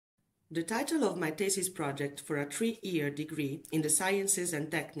The title of my thesis project for a 3-year degree in the sciences and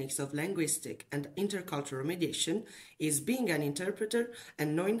techniques of linguistic and intercultural mediation is Being an Interpreter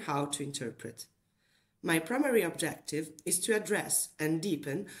and Knowing How to Interpret. My primary objective is to address and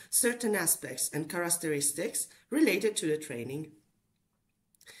deepen certain aspects and characteristics related to the training.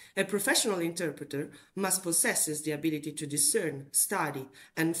 A professional interpreter must possess the ability to discern, study,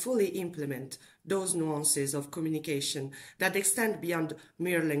 and fully implement those nuances of communication that extend beyond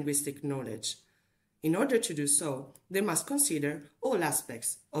mere linguistic knowledge. In order to do so, they must consider all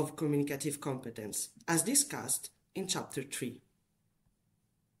aspects of communicative competence, as discussed in Chapter 3.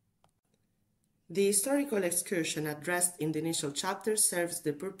 The historical excursion addressed in the initial chapter serves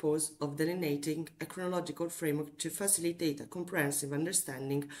the purpose of delineating a chronological framework to facilitate a comprehensive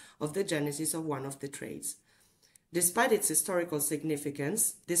understanding of the genesis of one of the trades. Despite its historical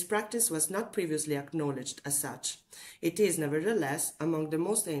significance, this practice was not previously acknowledged as such. It is, nevertheless, among the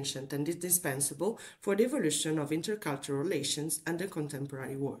most ancient and indispensable for the evolution of intercultural relations and the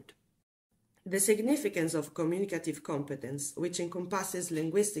contemporary world. The significance of communicative competence, which encompasses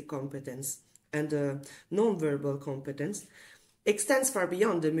linguistic competence, and non-verbal competence, extends far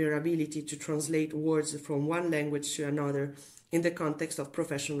beyond the mere ability to translate words from one language to another in the context of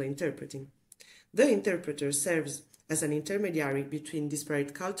professional interpreting. The interpreter serves as an intermediary between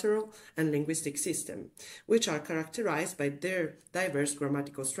disparate cultural and linguistic systems, which are characterized by their diverse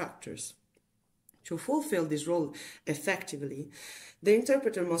grammatical structures. To fulfill this role effectively, the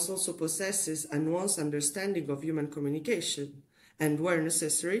interpreter must also possess a nuanced understanding of human communication and, where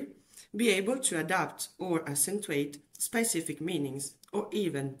necessary, be able to adapt or accentuate specific meanings or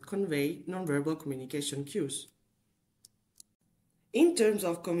even convey nonverbal communication cues. In terms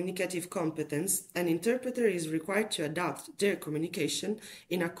of communicative competence, an interpreter is required to adapt their communication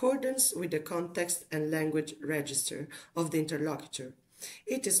in accordance with the context and language register of the interlocutor.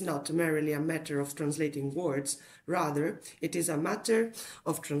 It is not merely a matter of translating words, rather, it is a matter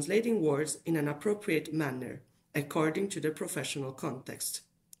of translating words in an appropriate manner, according to the professional context.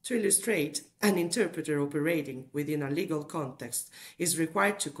 To illustrate, an interpreter operating within a legal context is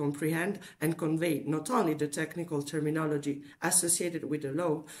required to comprehend and convey not only the technical terminology associated with the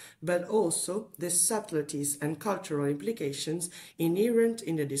law, but also the subtleties and cultural implications inherent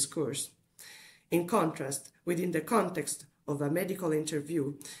in the discourse. In contrast, within the context of a medical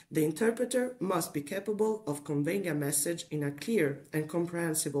interview, the interpreter must be capable of conveying a message in a clear and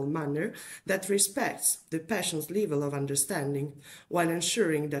comprehensible manner that respects the patient's level of understanding, while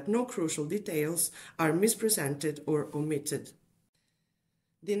ensuring that no crucial details are mispresented or omitted.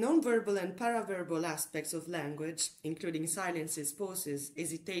 The nonverbal and paraverbal aspects of language, including silences, pauses,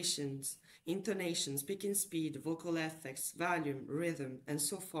 hesitations, intonation, speaking speed, vocal effects, volume, rhythm, and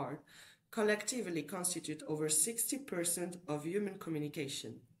so forth, collectively constitute over 60% of human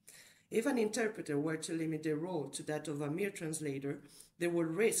communication. If an interpreter were to limit their role to that of a mere translator, they would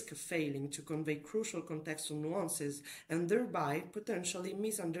risk failing to convey crucial contextual nuances and thereby potentially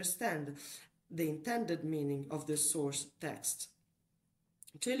misunderstand the intended meaning of the source text.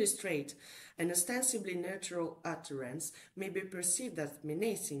 To illustrate, an ostensibly neutral utterance may be perceived as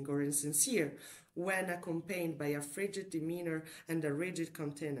menacing or insincere when accompanied by a frigid demeanor and a rigid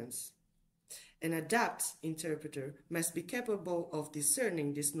countenance. An adept interpreter must be capable of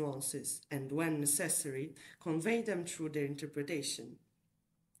discerning these nuances and, when necessary, convey them through their interpretation.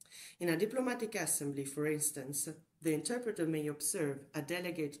 In a diplomatic assembly, for instance, the interpreter may observe a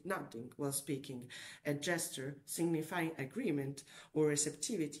delegate nodding while speaking, a gesture signifying agreement or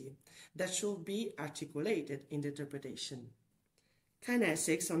receptivity that should be articulated in the interpretation.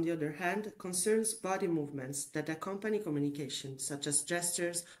 Kinesics, on the other hand, concerns body movements that accompany communication, such as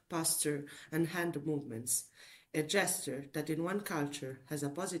gestures, posture, and hand movements. A gesture that in one culture has a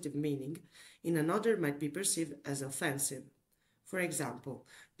positive meaning, in another might be perceived as offensive. For example,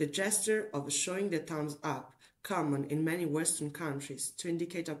 the gesture of showing the thumbs up, common in many Western countries to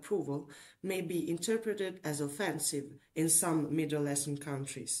indicate approval, may be interpreted as offensive in some Middle Eastern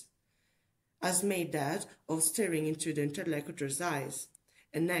countries, as may that of staring into the interlocutor's eyes,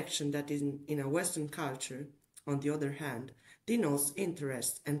 an action that in a Western culture, on the other hand, denotes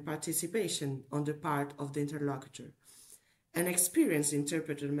interest and participation on the part of the interlocutor. An experienced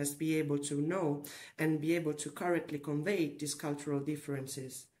interpreter must be able to know and be able to correctly convey these cultural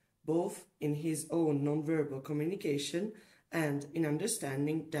differences, both in his own nonverbal communication and in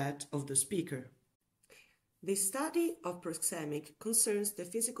understanding that of the speaker. The study of proxemic concerns the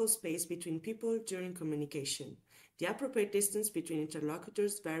physical space between people during communication. The appropriate distance between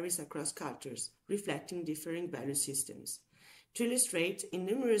interlocutors varies across cultures, reflecting differing value systems. To illustrate, in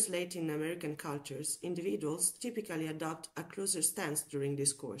numerous Latin American cultures, individuals typically adopt a closer stance during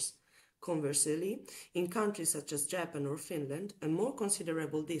discourse. Conversely, in countries such as Japan or Finland, a more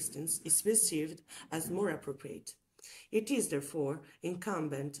considerable distance is perceived as more appropriate. It is therefore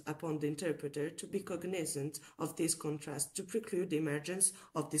incumbent upon the interpreter to be cognizant of this contrast to preclude the emergence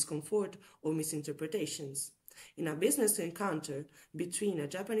of discomfort or misinterpretations. In a business encounter between a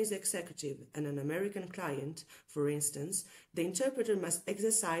Japanese executive and an American client, for instance, the interpreter must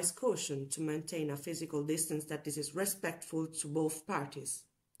exercise caution to maintain a physical distance that is respectful to both parties.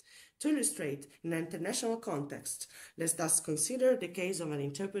 To illustrate in an international context, let's thus consider the case of an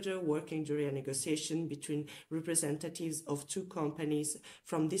interpreter working during a negotiation between representatives of two companies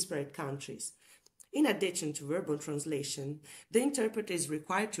from disparate countries. In addition to verbal translation, the interpreter is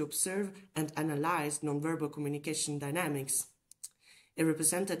required to observe and analyze nonverbal communication dynamics. A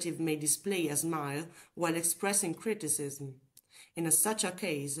representative may display a smile while expressing criticism. In such a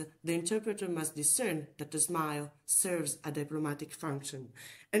case, the interpreter must discern that the smile serves a diplomatic function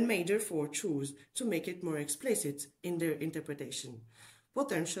and may therefore choose to make it more explicit in their interpretation,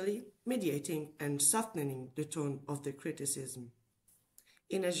 potentially mediating and softening the tone of the criticism.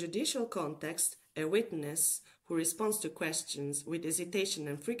 In a judicial context, a witness who responds to questions with hesitation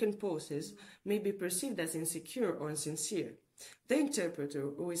and frequent pauses may be perceived as insecure or insincere. The interpreter,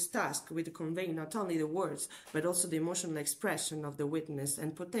 who is tasked with conveying not only the words but also the emotional expression of the witness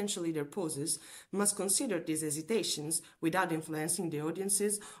and potentially their pauses, must consider these hesitations without influencing the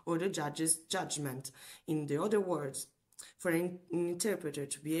audience's or the judge's judgment. In other words, for an interpreter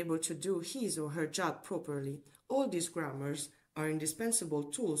to be able to do his or her job properly, all these grammars are indispensable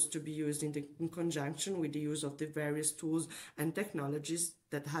tools to be used in conjunction with the use of the various tools and technologies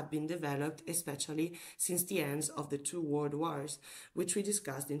that have been developed, especially since the ends of the two world wars, which we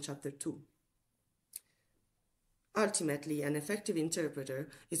discussed in Chapter 2. Ultimately, an effective interpreter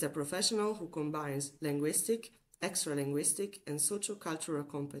is a professional who combines linguistic, extra-linguistic, and socio-cultural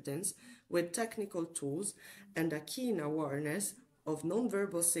competence with technical tools and a keen awareness of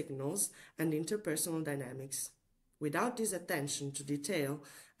nonverbal signals and interpersonal dynamics. Without this attention to detail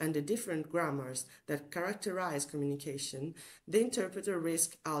and the different grammars that characterize communication, the interpreter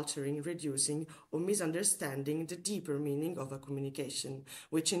risks altering, reducing, or misunderstanding the deeper meaning of a communication,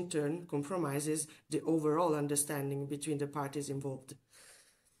 which in turn compromises the overall understanding between the parties involved.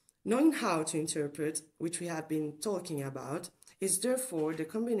 Knowing how to interpret, which we have been talking about, is therefore the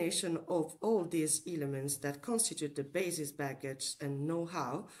combination of all these elements that constitute the basis, baggage, and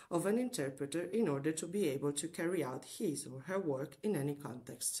know-how of an interpreter in order to be able to carry out his or her work in any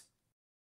context.